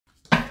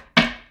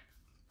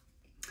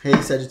Hey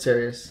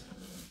Sagittarius,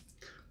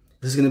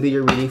 this is going to be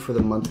your reading for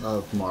the month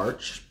of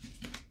March.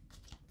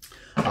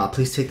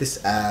 Please take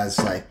this as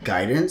like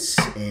guidance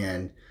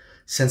and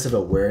sense of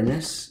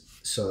awareness.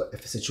 So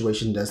if a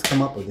situation does come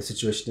up or the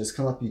situation does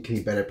come up, you can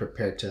be better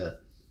prepared to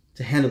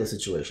handle the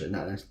situation,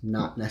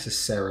 not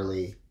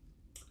necessarily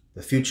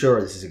the future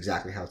or this is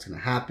exactly how it's going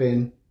to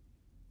happen,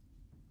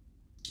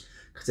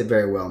 because it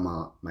very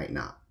well might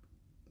not.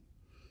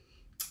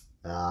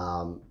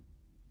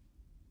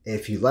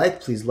 If you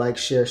like, please like,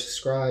 share,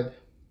 subscribe,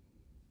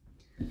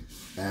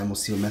 and we'll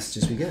see what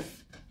messages we get.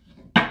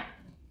 I'll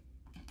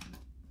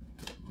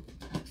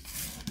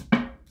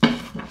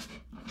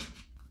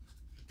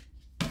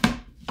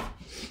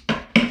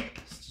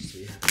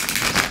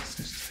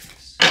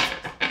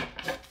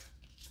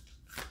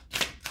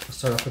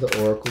start off with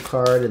the Oracle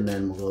card and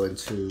then we'll go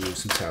into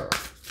some tarot.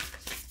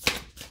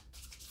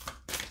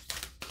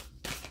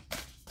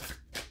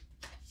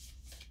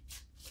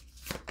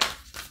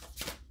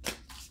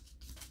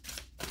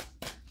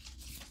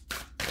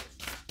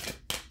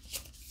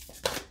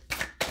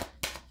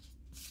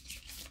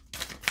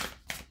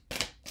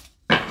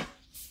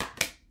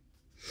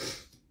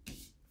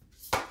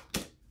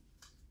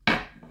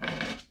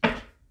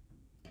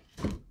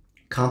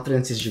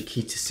 Confidence is your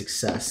key to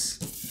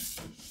success.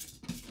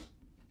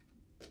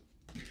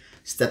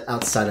 Step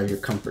outside of your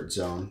comfort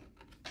zone.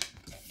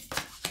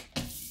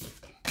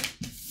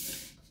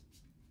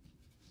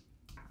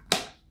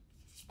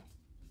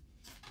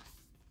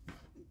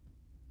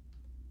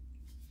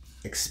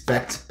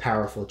 Expect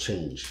powerful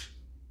change.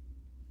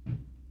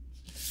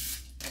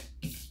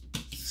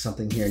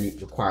 Something here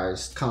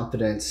requires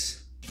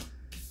confidence,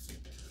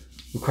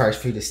 requires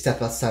for you to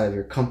step outside of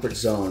your comfort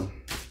zone,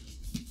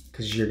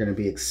 because you're going to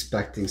be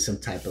expecting some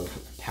type of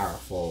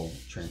powerful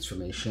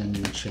transformation,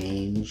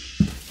 change.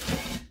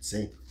 Let's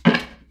see.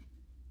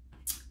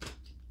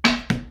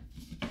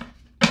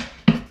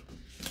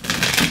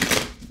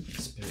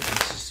 Spirit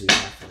messages do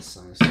have for the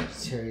sign of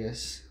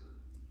Sagittarius.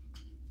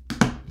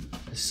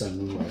 The sun,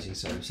 moon, rising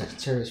sign of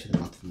Sagittarius for the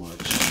month of March.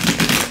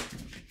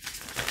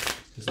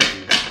 Does that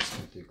mean it's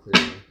come through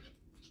clearly?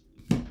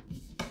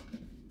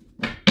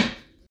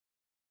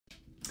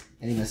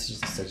 Any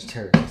messages to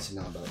Sagittarius needs to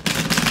know about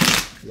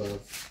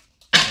love,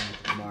 the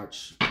month of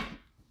March,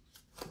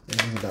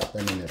 anything about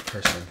them and their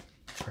person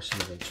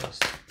of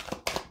interest.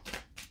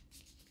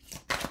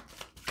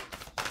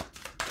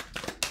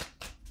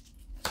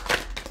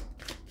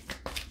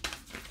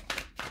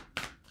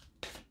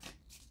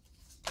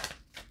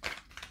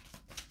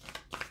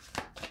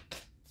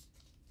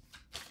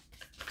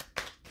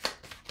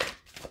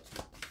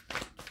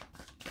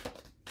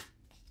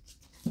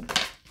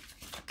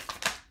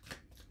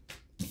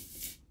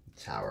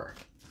 Tower.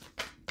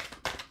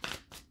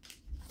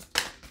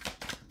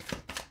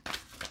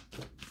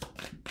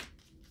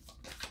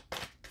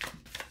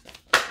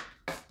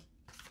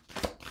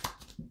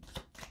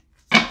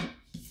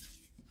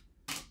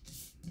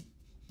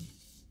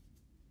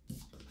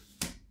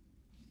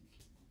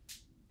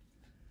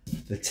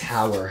 The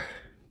Tower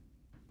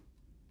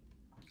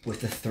with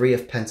the Three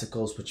of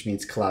Pentacles, which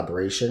means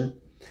collaboration,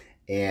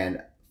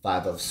 and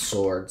Five of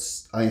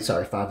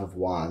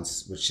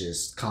Wands, which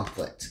is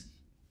conflict.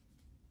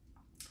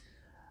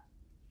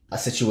 A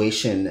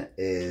situation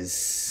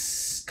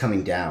is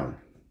coming down.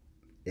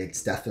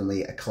 It's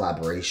definitely a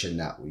collaboration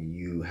that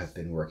you have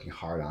been working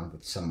hard on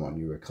with someone.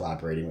 You were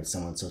collaborating with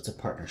someone, so it's a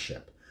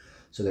partnership.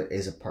 So there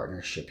is a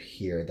partnership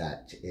here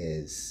that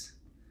is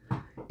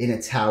in a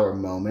tower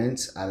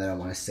moment. I don't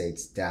want to say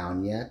it's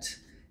down yet.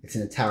 It's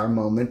in a tower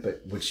moment,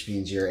 but which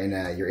means you're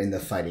in the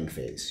fighting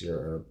phase.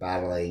 You're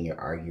battling, you're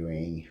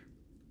arguing,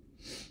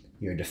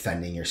 you're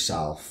defending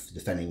yourself,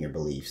 defending your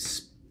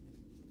beliefs.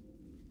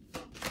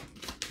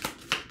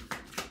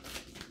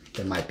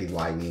 That might be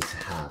why you need to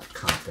have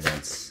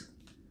confidence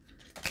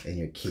in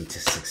your key to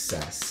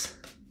success.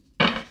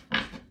 Oh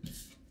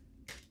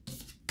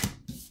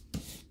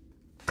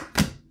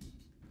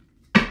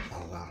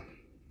wow.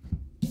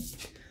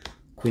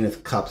 Queen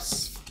of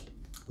Cups,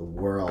 the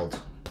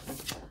World,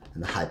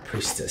 and the High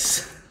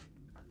Priestess.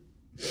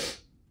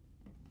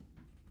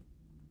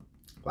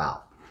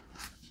 Wow.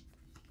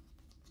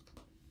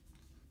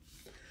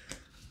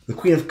 The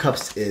Queen of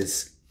Cups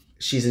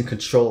she's in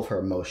control of her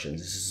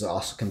emotions. This is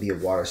also can be a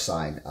water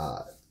sign,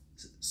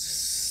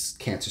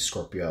 Cancer,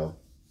 Scorpio,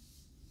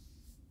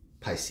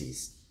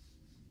 Pisces.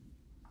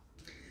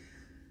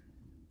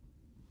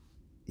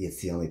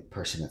 It's the only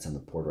person that's on the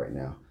board right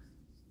now.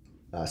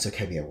 So it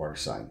can be a water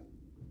sign.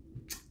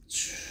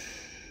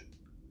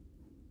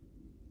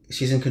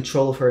 She's in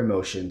control of her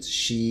emotions.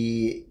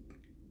 She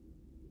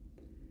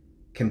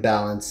can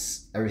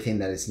balance everything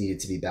that is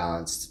needed to be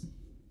balanced.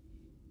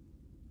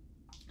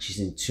 She's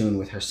in tune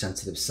with her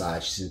sensitive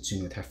side. She's in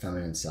tune with her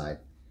feminine side.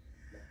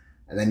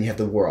 And then you have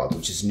the World,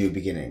 which is new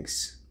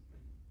beginnings.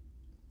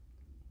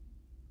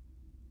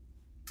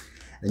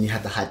 Then you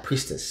have the High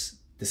Priestess.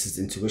 This is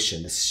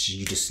intuition.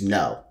 You just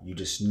know. You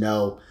just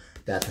know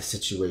that the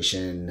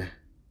situation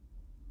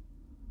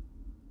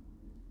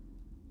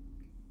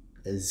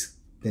is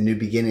the new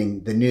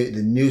beginning, the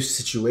new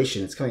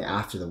situation. It's coming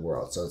after the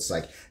world. So it's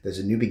like there's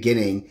a new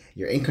beginning.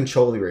 You're in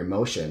control of your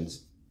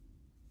emotions.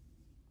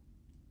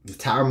 The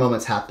Tower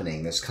moment's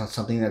happening. There's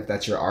something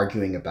that you're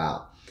arguing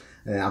about.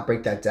 And I'll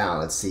break that down.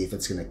 Let's see if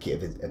it's gonna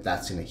keep, if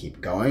that's gonna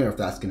keep going, or if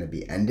that's gonna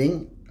be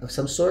ending of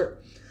some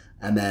sort.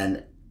 And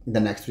then the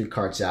next 3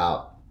 cards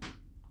out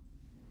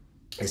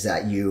is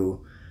that you're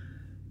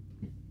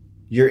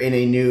in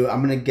a new,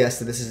 I'm gonna guess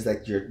that this is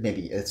like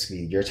maybe it's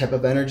your type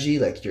of energy,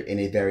 like you're in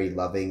a very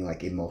loving,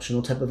 like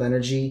emotional type of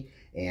energy,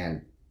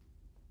 and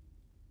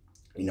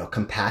you know,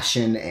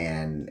 compassion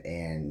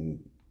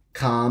and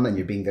calm, and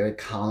you're being very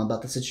calm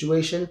about the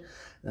situation.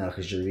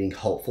 Because you're being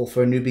hopeful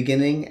for a new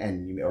beginning,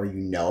 or you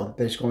know that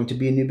there's going to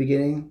be a new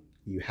beginning.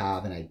 You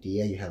have an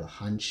idea, you have a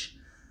hunch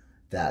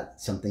that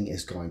something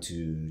is going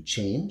to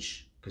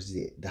change, because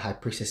the High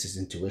Priestess is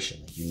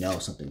intuition. You know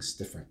something's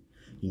different.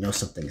 You know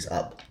something's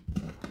up.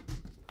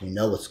 You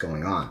know what's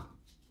going on.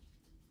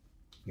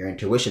 Your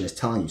intuition is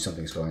telling you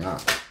something's going on.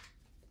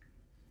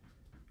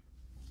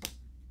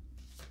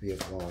 3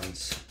 of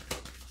Wands.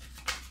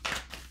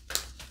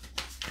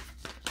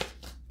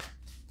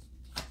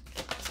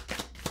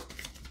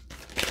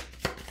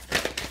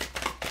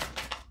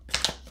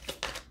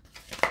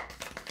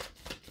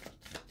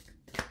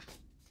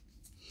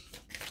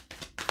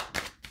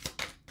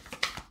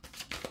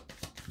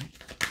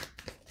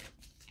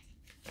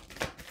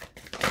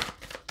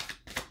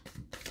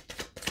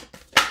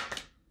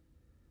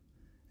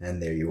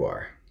 And there you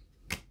are.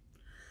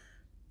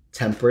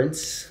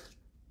 Temperance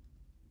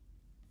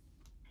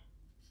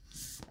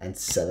and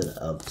 7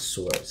 of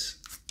Swords.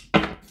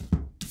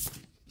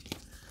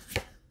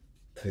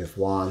 3 of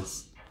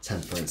Wands,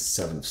 Temperance,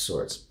 7 of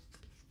Swords.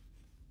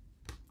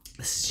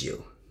 This is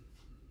you.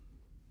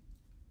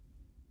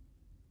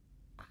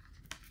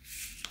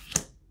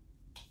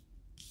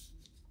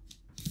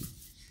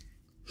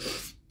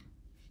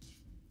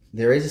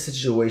 There is a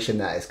situation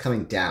that is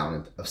coming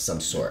down of some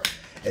sort.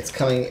 It's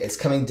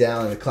coming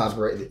down in a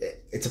collaboration.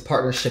 It's a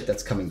partnership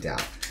that's coming down.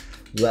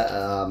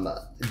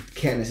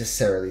 Can't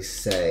necessarily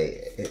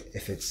say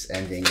if it's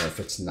ending or if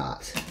it's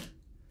not.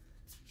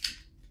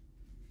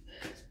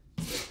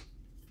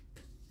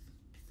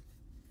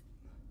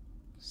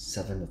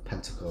 Seven of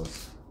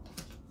Pentacles,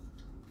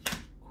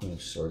 Queen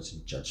of Swords,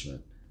 and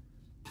Judgment.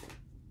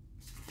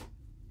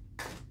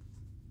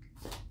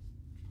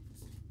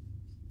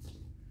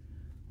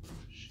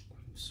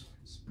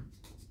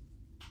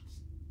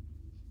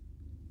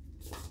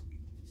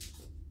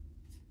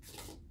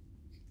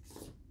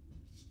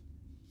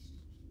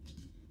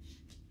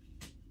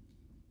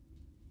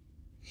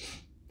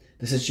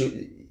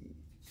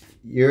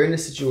 You're in a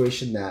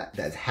situation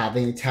that's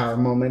having a Tower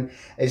moment.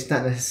 It's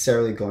not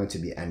necessarily going to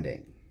be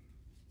ending.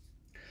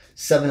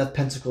 7 of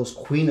Pentacles,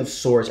 Queen of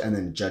Swords, and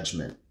then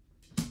Judgment.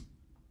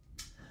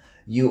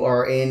 You're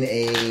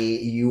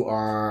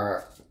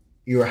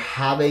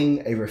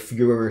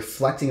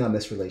reflecting on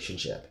this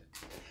relationship.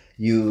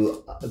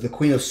 The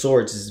Queen of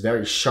Swords is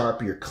very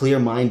sharp. You're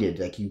clear-minded.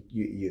 Like you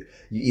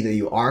either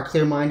you are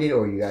clear-minded,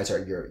 or you guys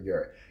are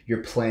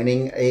you're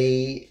planning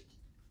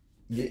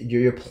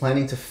you're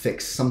planning to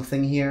fix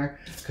something here,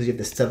 because you have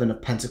the 7 of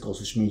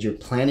Pentacles, which means you're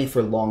planning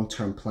for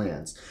long-term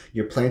plans.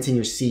 You're planting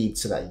your seeds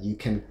so that you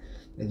can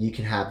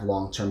have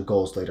long-term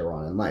goals later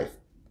on in life.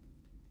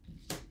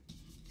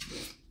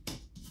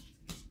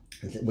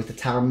 With the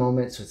Tower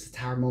moment, so it's a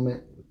Tower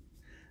moment,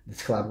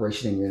 this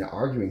collaboration, and you're in an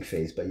arguing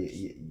phase, but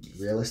you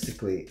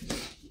realistically,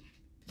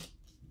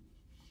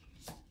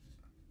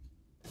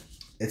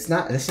 this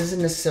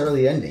isn't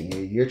necessarily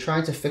ending. You're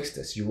trying to fix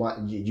this. You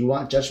want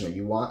judgment.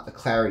 You want a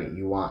clarity.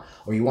 You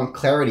want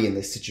clarity in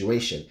this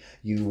situation.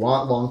 You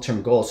want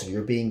long-term goals. So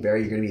you're going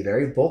to be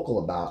very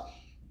vocal about,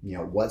 you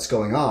know, what's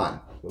going on.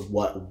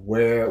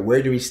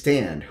 Where do we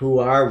stand? Who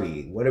are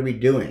we? What are we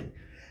doing?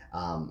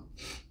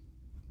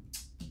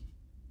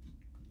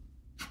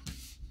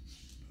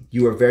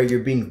 You're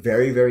being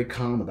very, very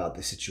calm about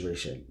this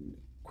situation.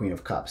 Queen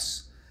of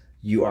Cups.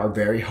 You are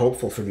very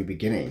hopeful for new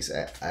beginnings.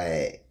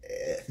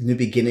 New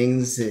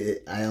beginnings,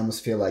 I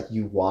almost feel like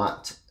you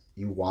want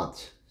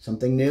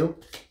something new.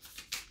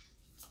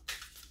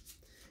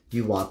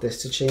 You want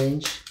this to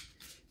change.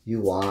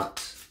 You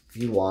want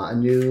a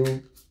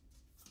new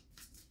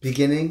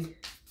beginning.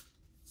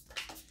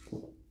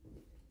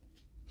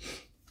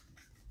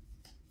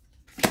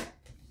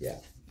 Yeah,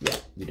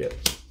 you do.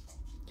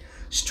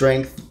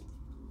 Strength,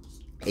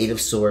 8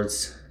 of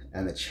Swords,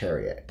 and the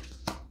Chariot.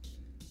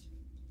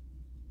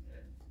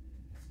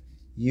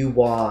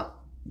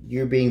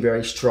 You're being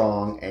very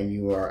strong, and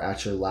you are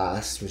at your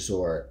last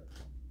resort.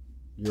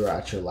 You're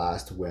at your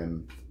last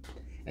whim,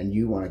 and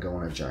you want to go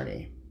on a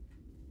journey.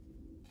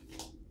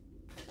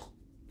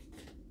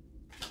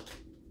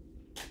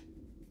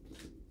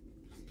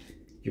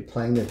 You're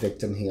playing the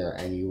victim here,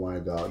 and you want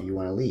to go, you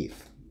want to leave.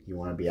 You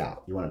want to be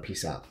out. You want to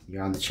peace out.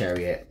 You're on the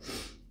Chariot.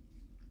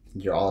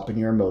 You're all up in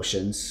your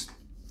emotions.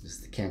 This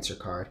is the Cancer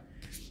card.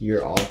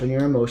 You're all up in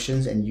your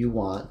emotions, and you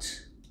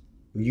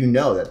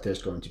know that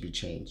there's going to be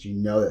change. You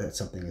know that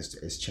something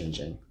is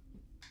changing.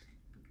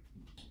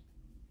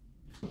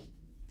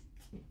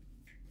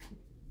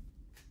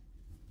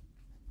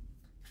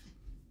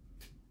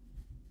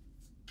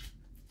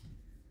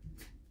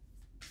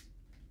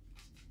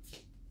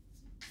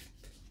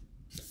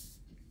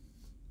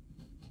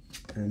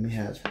 we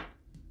have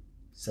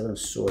Seven of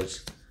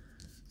Swords.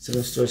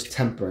 Seven of Swords,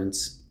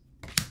 Temperance,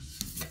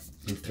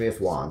 and Three of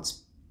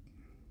Wands.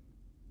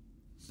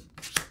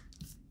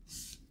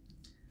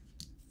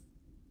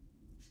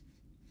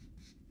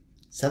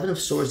 Seven of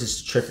Swords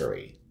is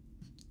trickery.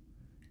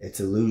 It's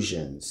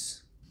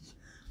illusions.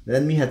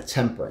 Then we have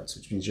Temperance,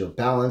 which means you're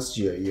balanced.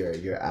 You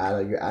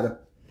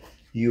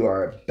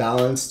are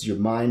balanced. Your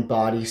mind,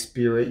 body,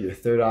 spirit. Your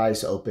third eye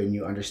is open.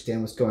 You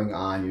understand what's going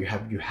on. You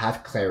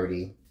have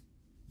clarity.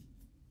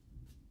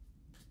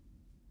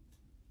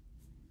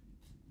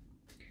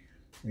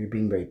 You're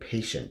being very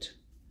patient.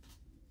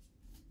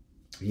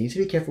 You need to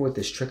be careful with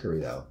this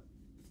trickery, though.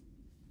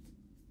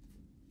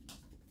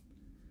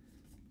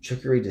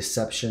 Trickery,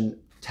 deception,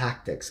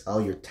 tactics. Oh,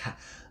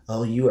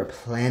 you are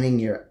planning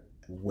your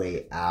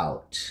way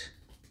out.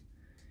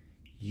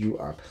 You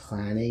are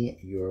planning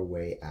your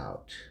way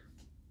out.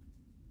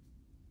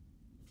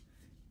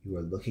 You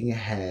are looking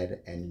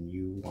ahead and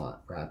you want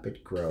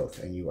rapid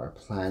growth and you are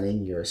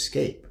planning your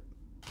escape.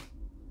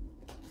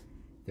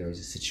 There is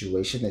a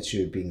situation that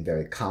you are being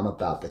very calm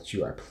about that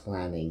you are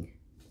planning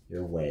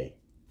your way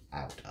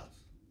out of.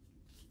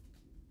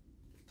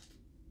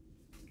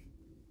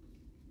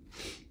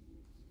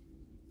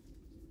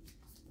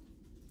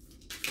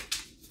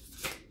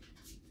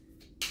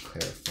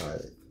 Clarify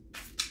it.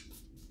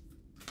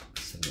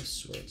 Seven of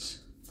Swords.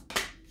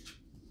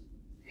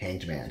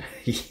 Hanged Man.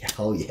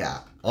 Oh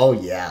yeah. Oh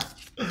yeah.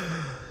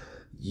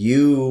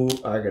 You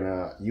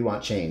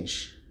want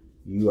change.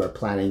 You are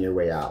planning your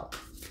way out.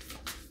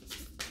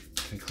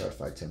 And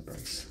clarify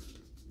Temperance.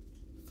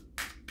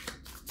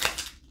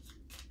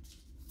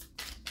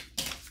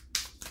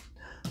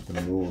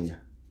 The Moon.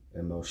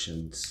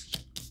 Emotions.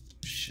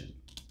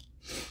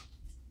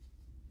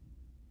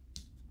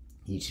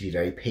 You need to be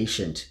very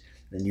patient.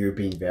 Then you're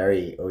being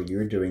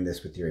you're doing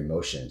this with your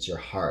emotions. Your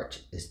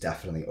heart is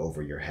definitely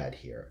over your head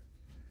here.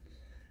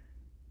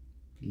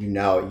 You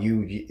know,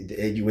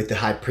 you with the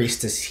High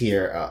Priestess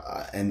here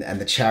and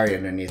the Chariot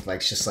underneath, like,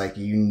 it's just like,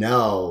 you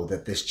know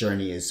that this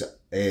journey is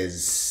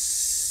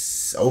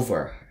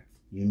over.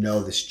 You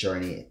know this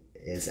journey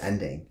is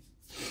ending.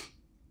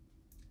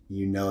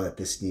 You know that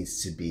this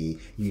needs to be,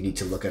 you need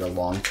to look at a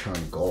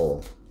long-term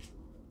goal.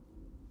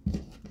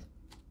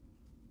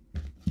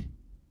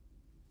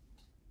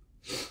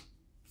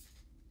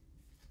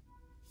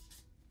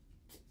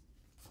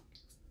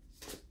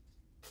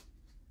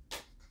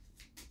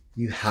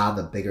 You have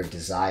a bigger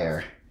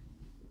desire.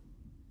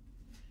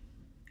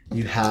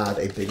 You have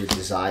a bigger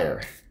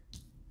desire.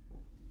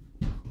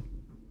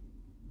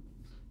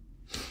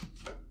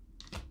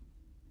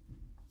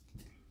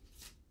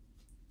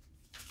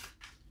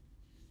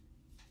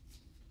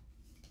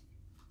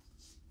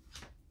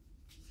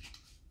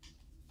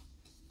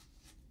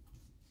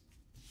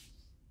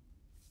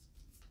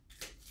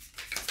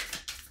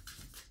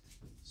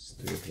 It's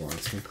Three of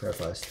Wands. Can you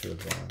clarify this Three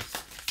of Wands?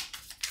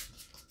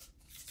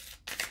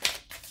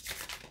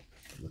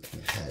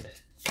 Looking ahead.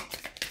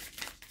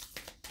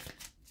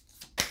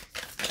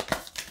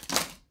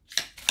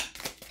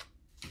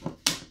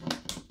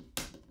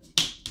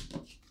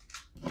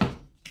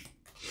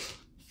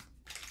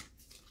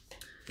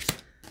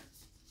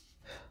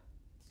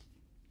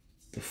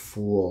 The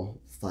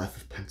Fool, Five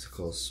of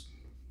Pentacles.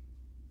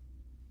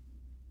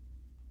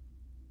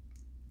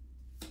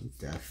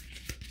 Death.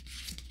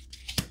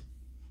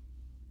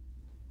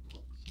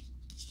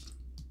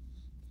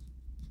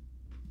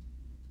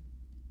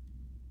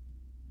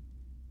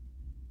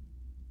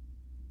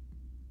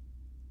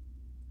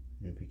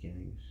 New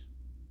beginnings.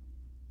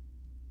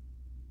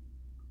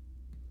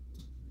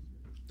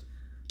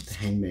 The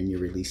Hangman, you're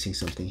releasing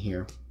something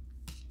here.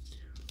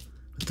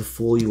 With the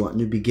Fool, you want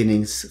new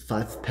beginnings.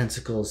 Five of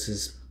Pentacles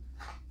is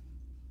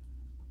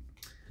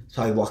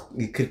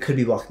probably you could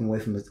be walking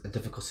away from a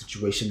difficult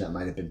situation that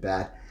might have been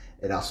bad.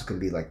 It also can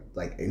be like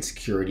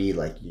insecurity,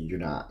 like you're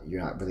not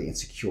really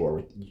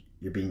insecure.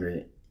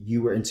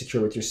 You were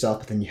insecure with yourself,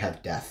 but then you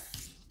have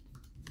death,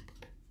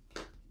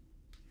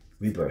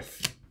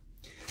 rebirth.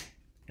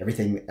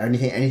 Anything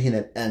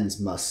that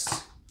ends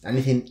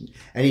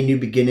any new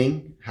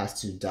beginning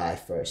has to die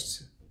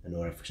first in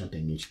order for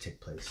something new to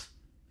take place.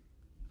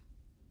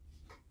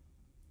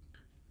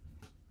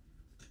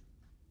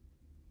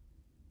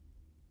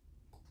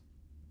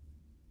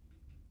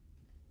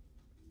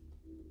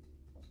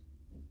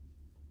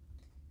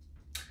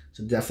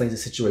 So definitely the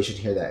situation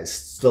here that is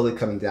slowly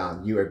coming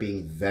down. You are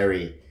being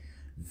very,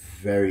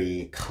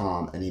 very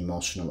calm and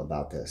emotional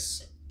about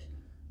this.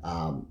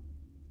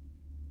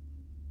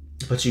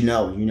 But you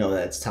know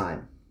that it's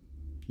time.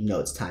 You know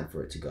it's time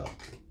for it to go.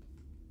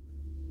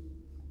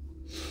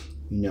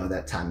 You know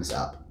that time is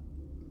up.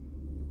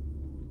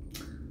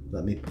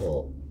 Let me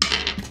pull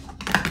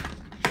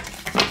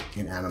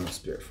an animal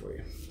spirit for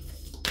you.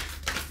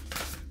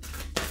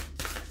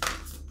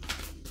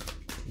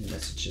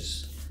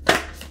 Messages.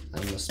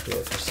 Animal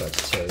spirit for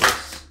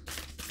Sagittarius.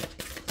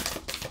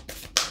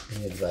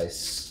 Any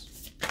advice?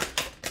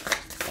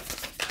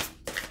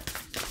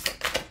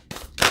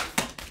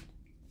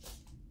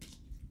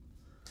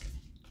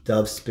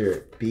 Dove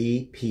spirit,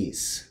 be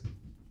peace.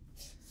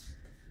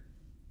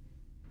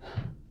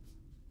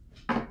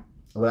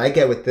 what I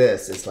get with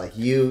this is like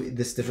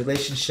the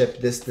relationship,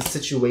 the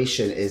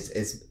situation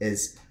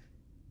is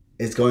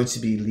going to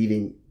be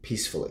leaving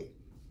peacefully.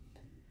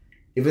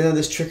 Even though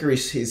this trickery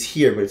is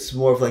here, but it's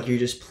more of like you're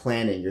just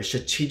planning. You're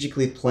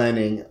strategically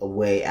planning a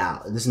way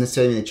out. It doesn't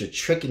necessarily mean that you're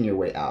tricking your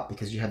way out,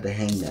 because you have the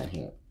Hangman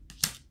here.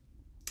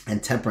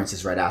 And Temperance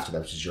is right after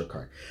that, which is your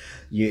card.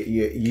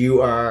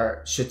 You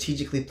are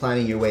strategically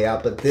planning your way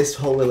out, but this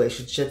whole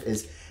relationship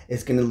is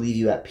going to leave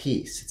you at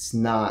peace. It's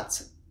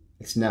not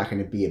going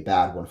to be a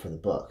bad one for the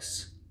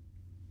books.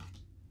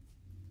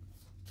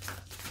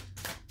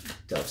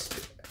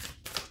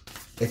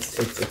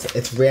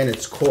 It's ran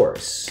its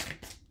course.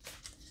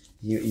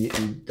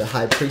 The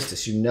High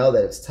Priestess, you know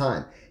that it's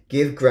time.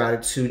 Give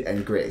gratitude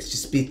and grace.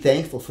 Just be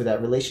thankful for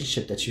that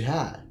relationship that you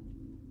had,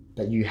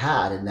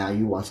 and now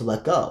you want to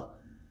let go.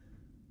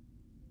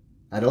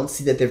 I don't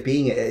see that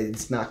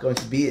it's not going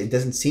to be, it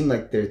doesn't seem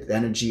like the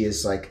energy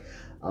is like,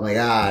 oh my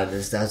God,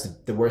 that's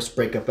the worst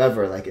breakup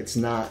ever. Like, it's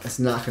not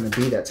going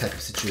to be that type of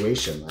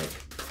situation. Like,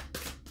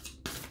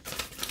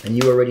 and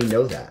you already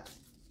know that.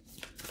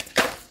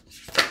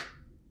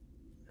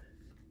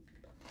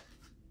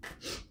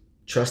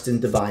 Trust in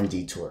divine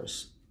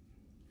detours.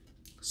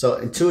 So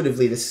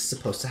intuitively, this is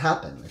supposed to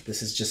happen. Like,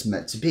 this is just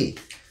meant to be.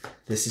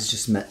 This is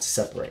just meant to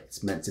separate.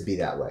 It's meant to be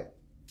that way.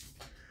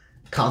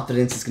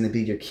 Confidence is going to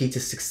be your key to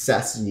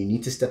success, and you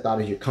need to step out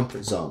of your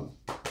comfort zone.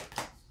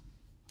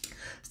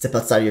 Step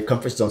outside of your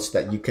comfort zone so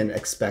that you can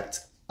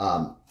expect,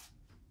 a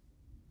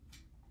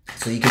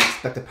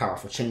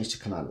powerful change to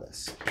come out of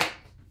this.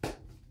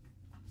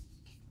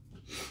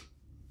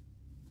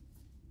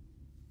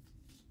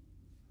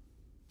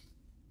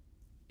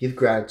 Give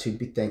gratitude.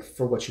 Be thankful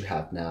for what you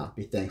have now.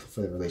 Be thankful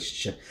for the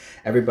relationship.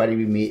 Everybody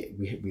we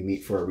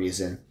meet for a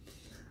reason.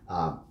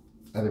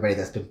 Everybody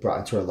that's been brought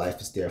into our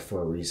life is there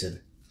for a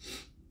reason.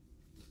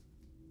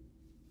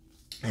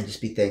 And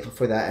just be thankful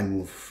for that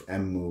and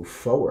move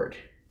forward.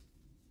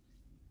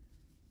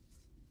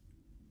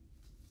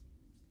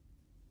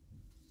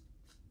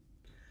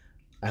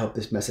 I hope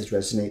this message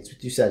resonates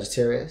with you,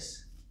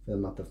 Sagittarius, for the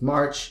month of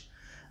March.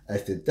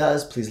 If it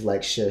does, please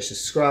like, share,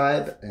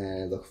 subscribe,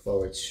 and I look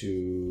forward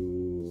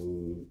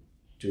to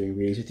doing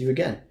readings with you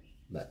again.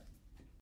 Bye.